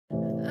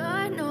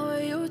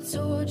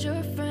told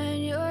your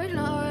friend you're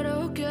not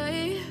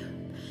okay,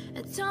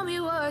 and tell me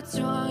what's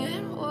wrong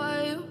and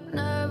why you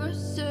never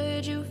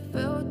said you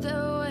felt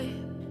that way.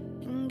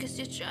 And guess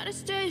you're trying to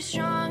stay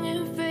strong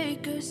and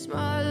fake a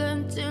smile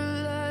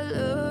until I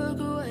look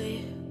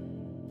away.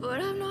 But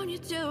I've known you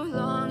too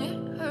long,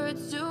 it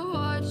hurts to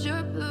watch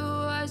your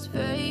blue eyes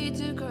fade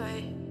to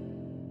gray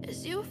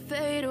as you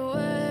fade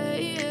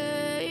away,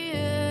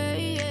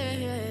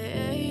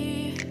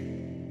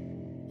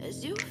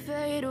 as you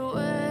fade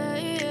away.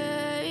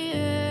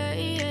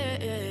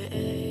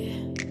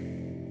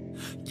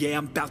 Yeah,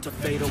 I'm about to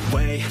fade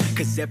away,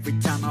 cause every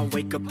time I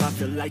wake up I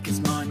feel like it's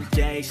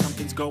Monday.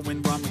 Something's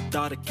going wrong with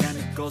all the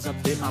chemicals up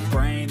in my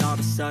brain. All of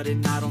a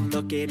sudden I don't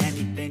look at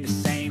anything the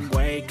same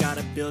way.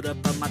 Gotta build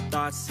up of my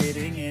thoughts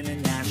sitting in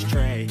an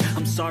ashtray.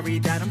 I'm sorry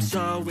that I'm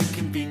so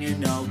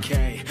inconvenient,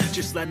 okay.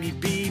 Just let me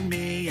be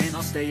me and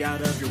I'll stay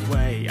out of your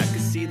way. I can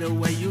see the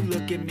way you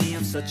look at me,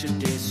 I'm such a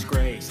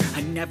disgrace.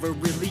 I never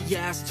really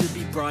asked to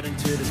be brought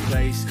into this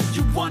place.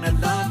 You wanna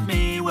love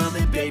me? Well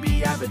then baby,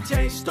 have a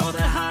taste. All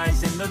the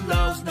highs and the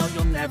lows, no,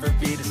 you'll never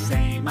be the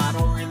same. I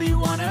don't really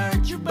wanna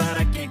hurt you, but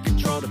I can't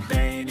control the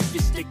pain. If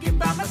you're sticking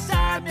by my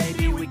side,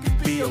 maybe we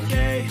could be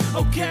okay.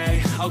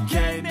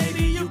 Okay,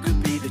 maybe you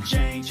could be the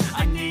change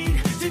I need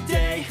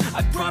today.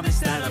 I promise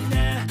that I've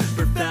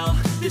never felt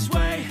this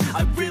way.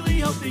 I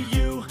really hope that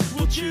you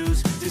will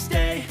choose to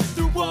stay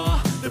through all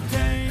the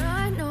pain.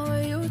 I know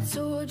you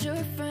told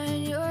your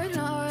friend you're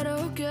not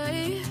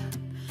okay,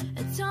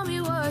 and tell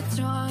me what's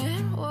wrong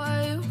and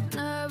why you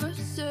never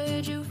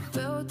said you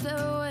felt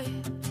that way.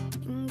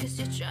 Guess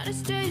you're trying to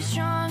stay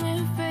strong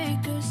and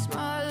fake a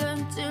smile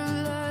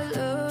until I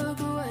look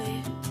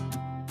away.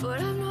 But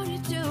I've known you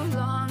too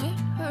long, it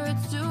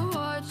hurts to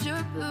watch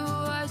your blue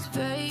eyes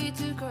fade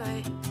to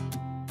gray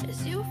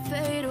as you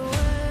fade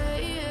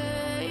away,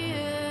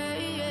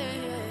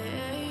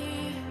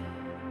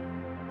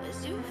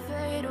 as you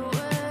fade away,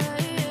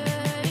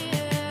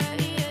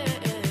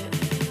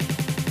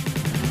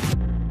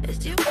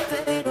 as you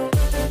fade away.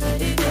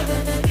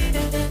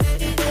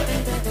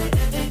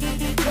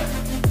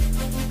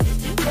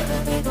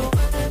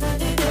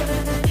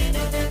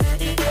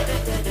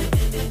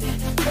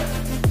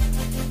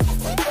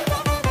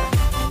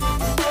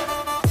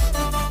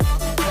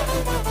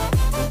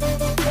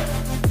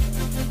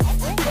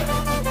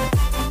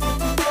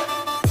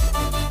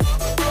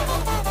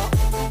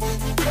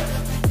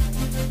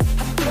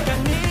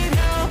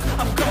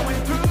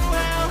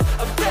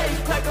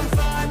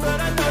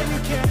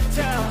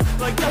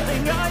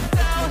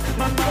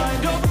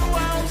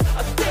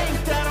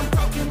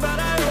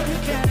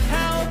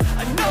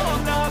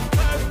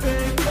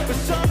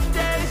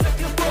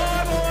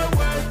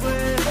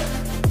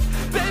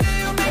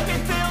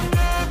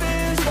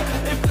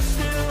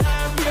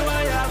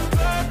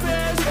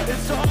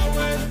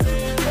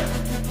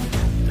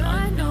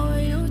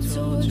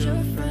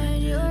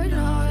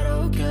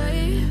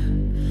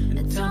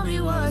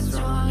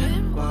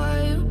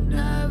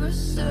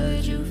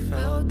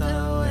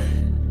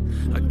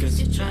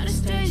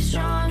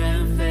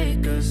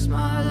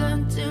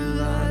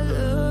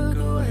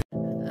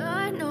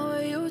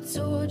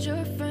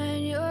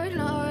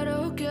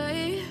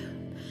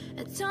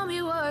 Tell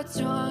me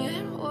what's wrong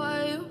and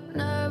why you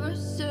never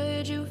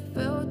said you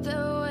felt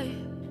that way.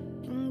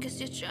 And guess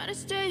you're trying to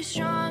stay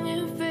strong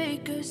and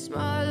fake a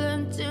smile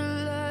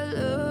until I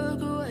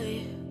look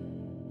away.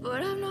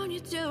 But I've known you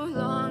too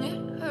long,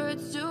 it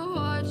hurts to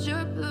watch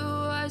your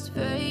blue eyes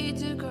fade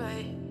to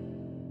gray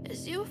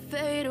as you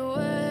fade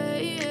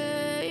away,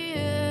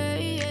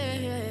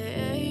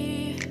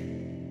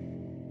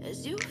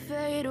 as you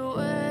fade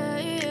away.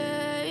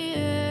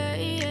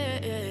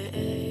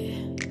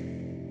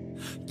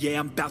 Yeah,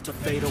 I'm about to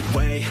fade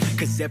away,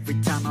 cause every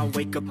time I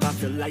wake up I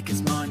feel like it's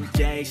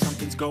Monday.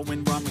 Something's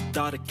going wrong with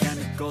all the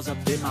chemicals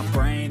up in my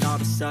brain. All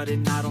of a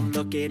sudden I don't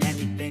look at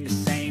anything the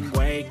same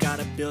way.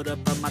 Gotta build up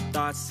of my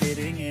thoughts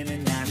sitting in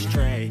an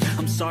ashtray.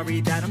 I'm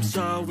sorry that I'm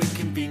so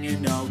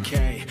inconvenient,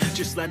 okay.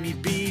 Just let me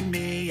be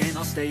me and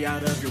I'll stay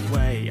out of your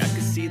way. I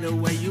can see the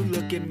way you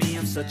look at me,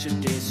 I'm such a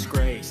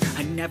disgrace.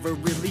 I never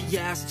really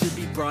asked to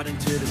be brought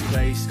into this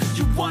place.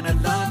 You wanna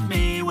love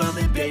me? Well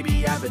then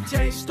baby, have a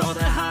taste. All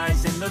the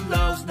highs and the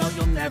lows, no,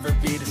 you'll never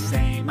be the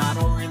same. I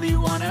don't really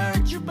wanna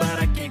hurt you, but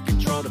I can't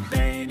control the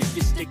pain. If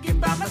you're sticking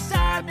by my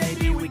side,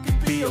 maybe we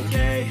could be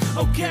okay.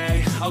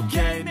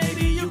 Okay,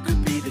 maybe you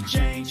could be the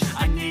change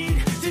I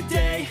need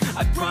today.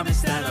 I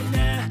promise that I've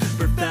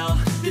never felt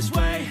this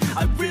way.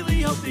 I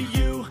really hope that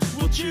you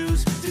will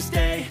choose to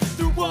stay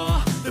through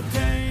all the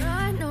pain.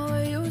 I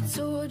know you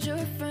told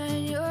your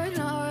friend you're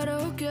not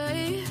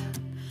okay,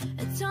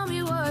 and tell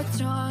me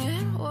what's wrong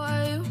and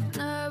why you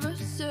never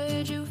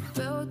said you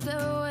felt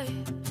that way.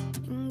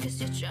 Guess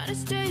you're trying to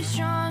stay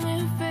strong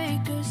and